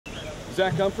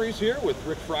Zach Humphreys here with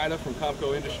Rick Frida from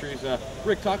Comco Industries.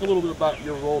 Rick, talk a little bit about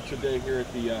your role today here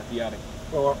at the outing.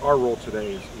 Well, our role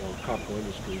today is, Comco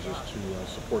Industries is to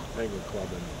support the Penguin Club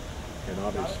and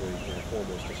obviously,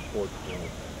 foremost to support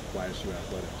YSU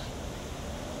athletics.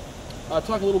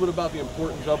 Talk a little bit about the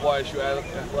importance of YSU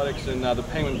athletics and the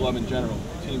Penguin Club in general,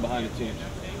 the team behind the teams.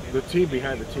 The team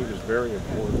behind the team is very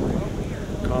important.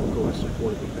 Comco has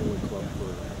supported the Penguin Club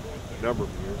for a number of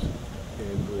years,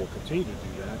 and we will continue to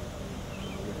do that.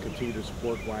 We continue to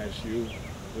support YSU.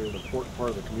 We're an important part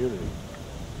of the community.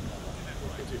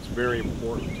 It's very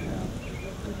important to have a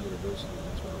good university.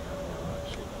 That's what we have at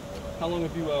YSU. How long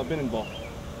have you been involved?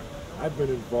 I've been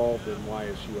involved in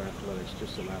YSU athletics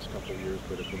just the last couple of years,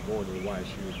 but have been going to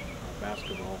YSU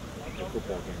basketball and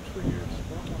football games for years.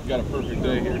 You got a perfect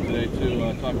day here today too.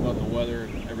 Talk about the weather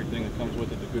and everything that comes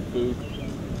with it, the good food.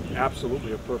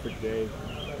 Absolutely a perfect day.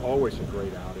 Always a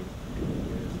great outing.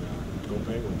 And go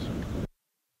Penguins.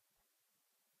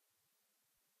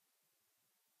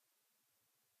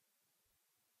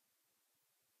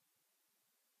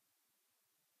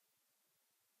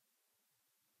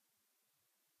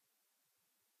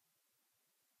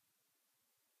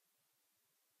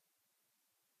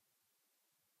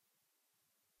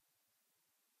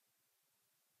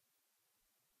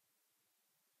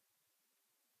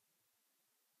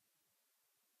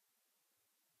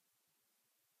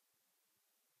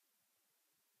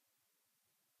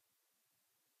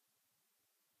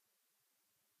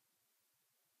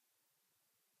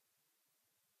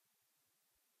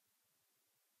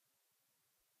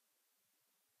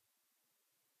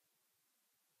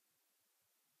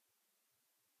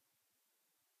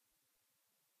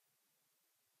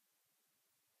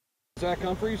 Zach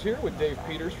Humphreys here with Dave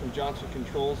Peters from Johnson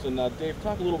Controls. And Dave,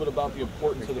 talk a little bit about the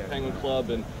importance of the Penguin Club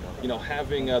and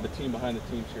having the team behind the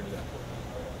teams here today.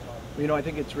 Well, I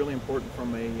think it's really important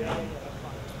from a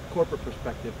corporate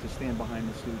perspective to stand behind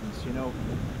the students. The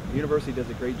university does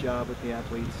a great job with the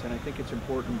athletes, and I think it's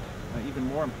important, even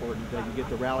more important, that you get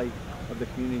the rally of the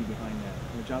community behind that.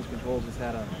 Johnson Controls has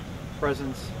had a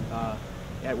presence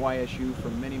at YSU for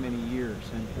many, many years,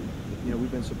 and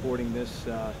we've been supporting this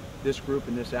this group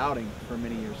and this outing for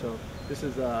many years. So this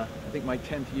is, I think, my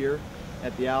 10th year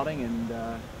at the outing, and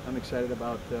I'm excited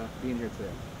about being here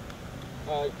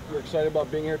today. You're excited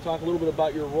about being here. Talk a little bit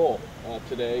about your role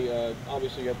today.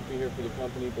 Obviously, you have to be here for the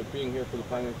company, but being here for the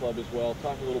Penguin Club as well.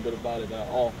 Talk a little bit about it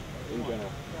all in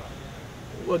general.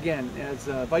 Well, again, as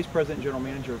Vice President and General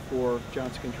Manager for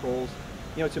Johnson Controls,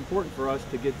 it's important for us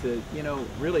to get to,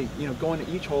 really, going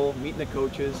to each hole, meeting the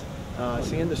coaches,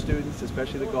 seeing the students,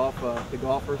 especially the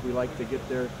golfers. We like to get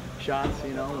their shots,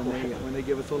 when they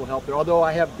give us a little help there. Although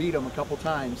I have beat them a couple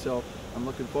times, so I'm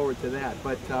looking forward to that.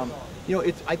 But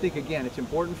I think again, it's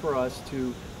important for us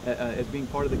to, as being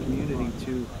part of the community,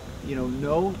 to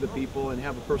know the people and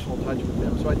have a personal touch with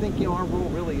them. So I think our role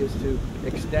really is to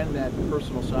extend that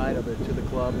personal side of it to the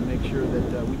club and make sure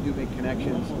that we do make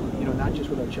connections, not just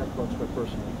with our checkbooks, but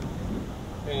personally.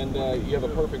 And you have a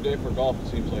perfect day for golf,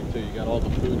 it seems like, too. You got all the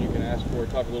food you can ask for.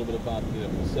 Talk a little bit about the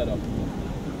setup.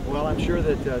 Well, I'm sure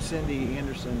that Cindy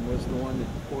Anderson was the one that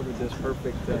ordered this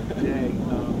perfect day.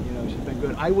 She's been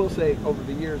good. I will say, over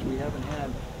the years, we haven't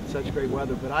had such great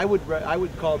weather, but I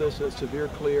would call this a severe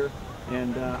clear,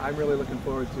 and I'm really looking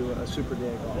forward to a super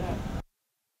day of golf.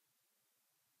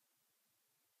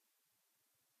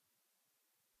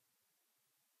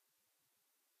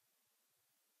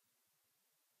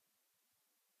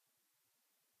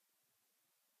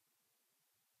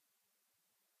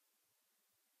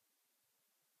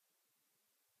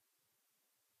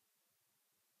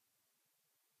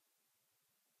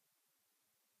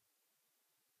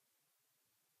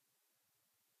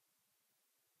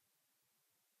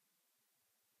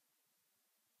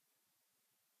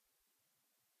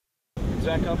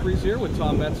 Zach Humphreys here with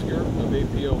Tom Metzger of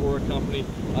APO Horror Company.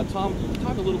 Tom,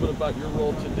 talk a little bit about your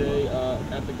role today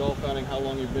at the golf outing, how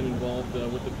long you've been involved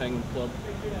with the Penguin Club.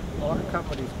 Well, our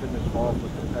company's been involved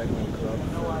with the Penguin Club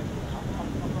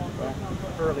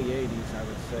for early 80s, I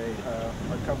would say.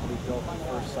 Our company built the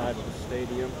first side of the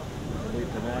stadium, and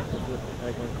we've been active with the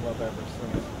Penguin Club ever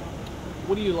since.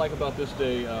 What do you like about this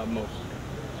day most?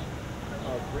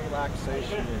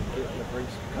 Relaxation and getting to bring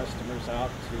some customers out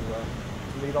to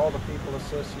meet all the people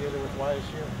associated with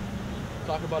YSU.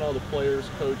 Talk about all the players,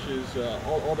 coaches,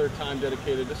 all their time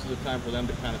dedicated. This is a time for them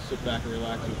to kind of sit back and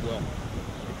relax as well.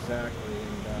 Exactly,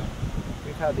 and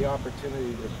we've had the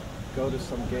opportunity to go to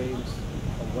some games,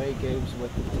 away games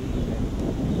with the team,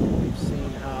 and we've seen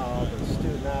how the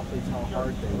student athletes, how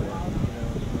hard they work.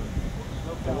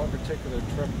 That one particular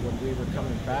trip when we were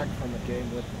coming back from a game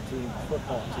with the team,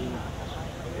 football team,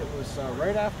 it was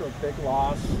right after a big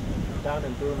loss down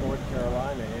in Boone, North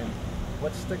Carolina, and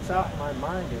what sticks out in my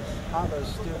mind is how those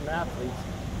student athletes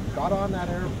got on that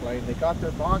airplane, they got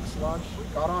their box lunch,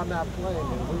 got on that plane,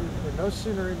 and we were no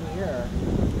sooner in the air,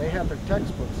 they had their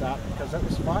textbooks out because that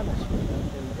was finals week.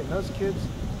 And those kids,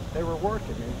 they were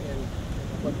working. And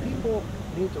what people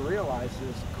need to realize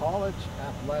is college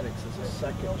athletics is a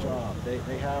second job.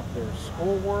 They have their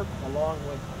schoolwork along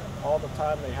with all the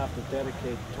time they have to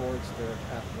dedicate towards their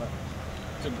athletics.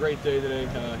 It's a great day today,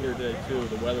 here today too.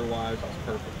 The weather-wise, it's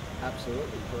perfect.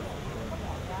 Absolutely perfect.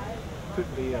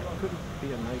 Couldn't be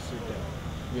a nicer day.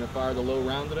 You gonna fire the low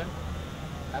round today?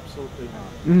 Absolutely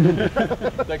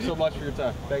not. Thanks so much for your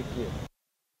time. Thank you.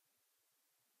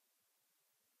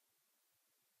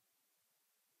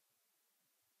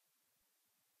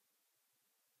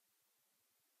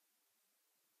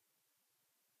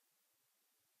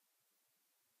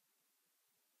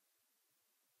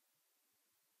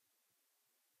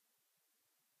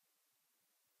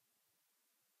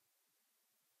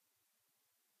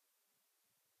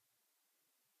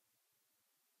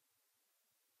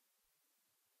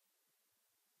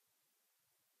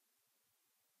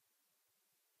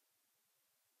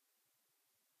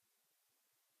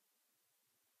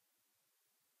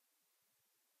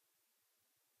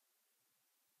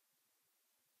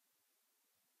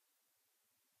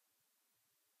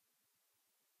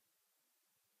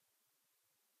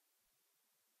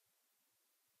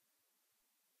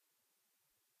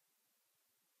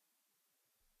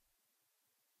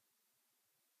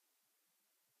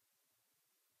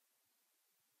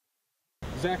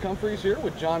 Zach Humphreys here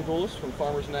with John Goulis from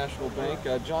Farmers National Bank.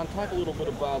 John, talk a little bit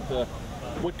about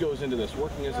what goes into this,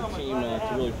 working as a team to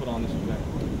really put on this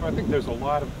event. I think there's a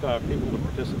lot of people to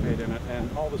participate in it, and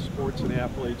all the sports and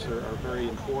athletes are very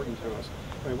important to us.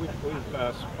 I mean,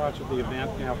 we've sponsored the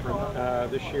event now for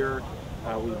this year.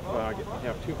 We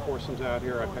have two foursomes out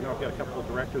here. I know I've got a couple of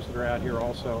directors that are out here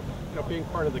also. You know, being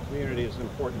part of the community is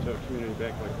important to a community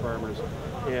bank like Farmers.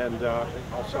 And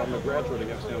also I'm a graduate of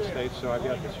Youngstown State, so I've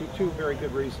got two very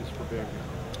good reasons for being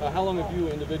here. How long have you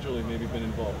individually maybe been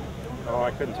involved? Oh, I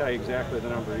couldn't tell you exactly the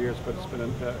number of years, but it's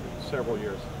been several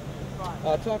years.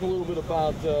 Talk a little bit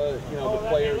about you know, the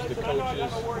players, the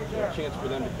coaches, a chance for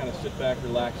them to kind of sit back,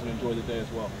 relax, and enjoy the day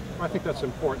as well. I think that's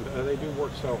important. They do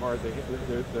work so hard.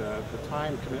 The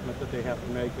time commitment that they have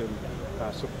to make in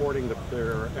supporting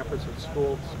their efforts at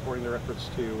school, supporting their efforts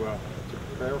to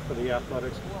prepare for the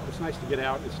athletics. It's nice to get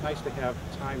out. It's nice to have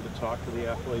time to talk to the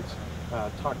athletes,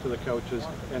 talk to the coaches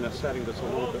in a setting that's a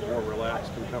little bit more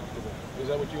relaxed and comfortable. Is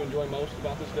that what you enjoy most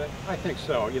about this day? I think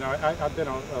so. You know, I've been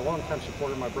a long-time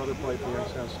supporter. My brother played for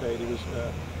Youngstown State. He was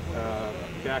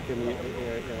back in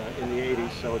the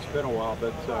 80s, so it's been a while,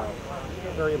 but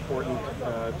very important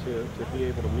to be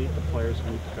able to meet the players,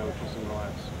 meet the coaches, and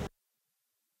relax.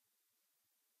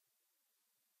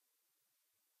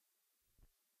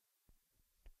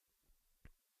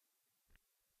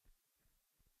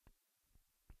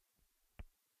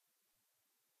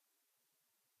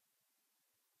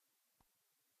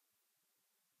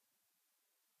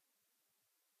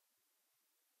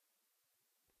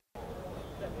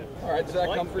 All right, Zach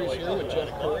Humphreys here with Jeff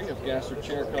Curry of Gasser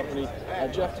Chair Company.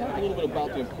 Jeff, talk a little bit about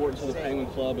the importance of the Penguin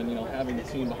Club and, you know, having the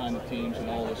team behind the teams and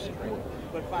all this support.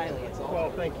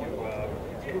 Well, thank you.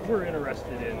 We're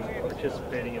interested in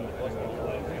participating in the Penguin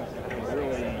Club. We're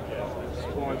really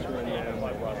sponsoring them,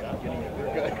 getting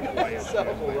involved by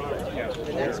Gasser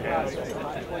Chair has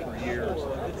for years.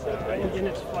 And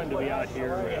it's fun to be out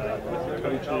here with the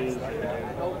coaches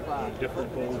and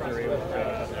different bulls are able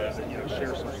to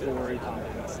share some stories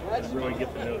and really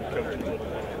get to know the coaches a little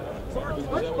bit. Is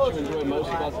that what you enjoy most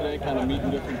about today, kind of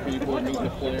meeting different people, meeting the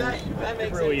players?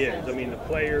 It really is. I mean, the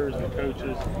players, the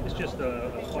coaches, it's just a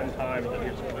fun time to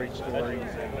hear some great stories,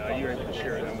 and you're able to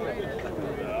share them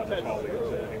with other colleagues.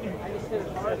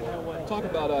 Talk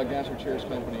about Gasser Chairs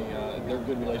Company, their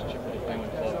good relationship with the Penguin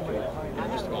Club for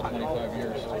just about 25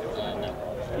 years now.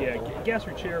 Yeah,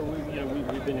 Gasser Chair,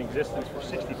 we've been in existence for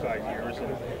 65 years,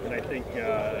 and I think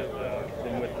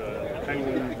been with the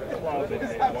Penguin Club and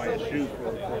YSU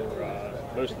for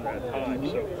most of that time.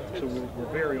 So we're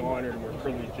very honored and we're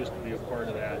privileged just to be a part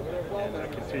of that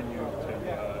and continue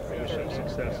to wish them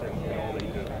success in all they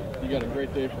do. You got a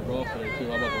great day for golf today too.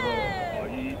 How about the weather?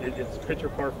 It's picture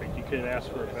perfect. You couldn't ask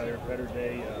for a better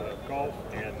day of golf,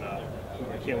 and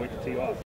I can't wait to tee off.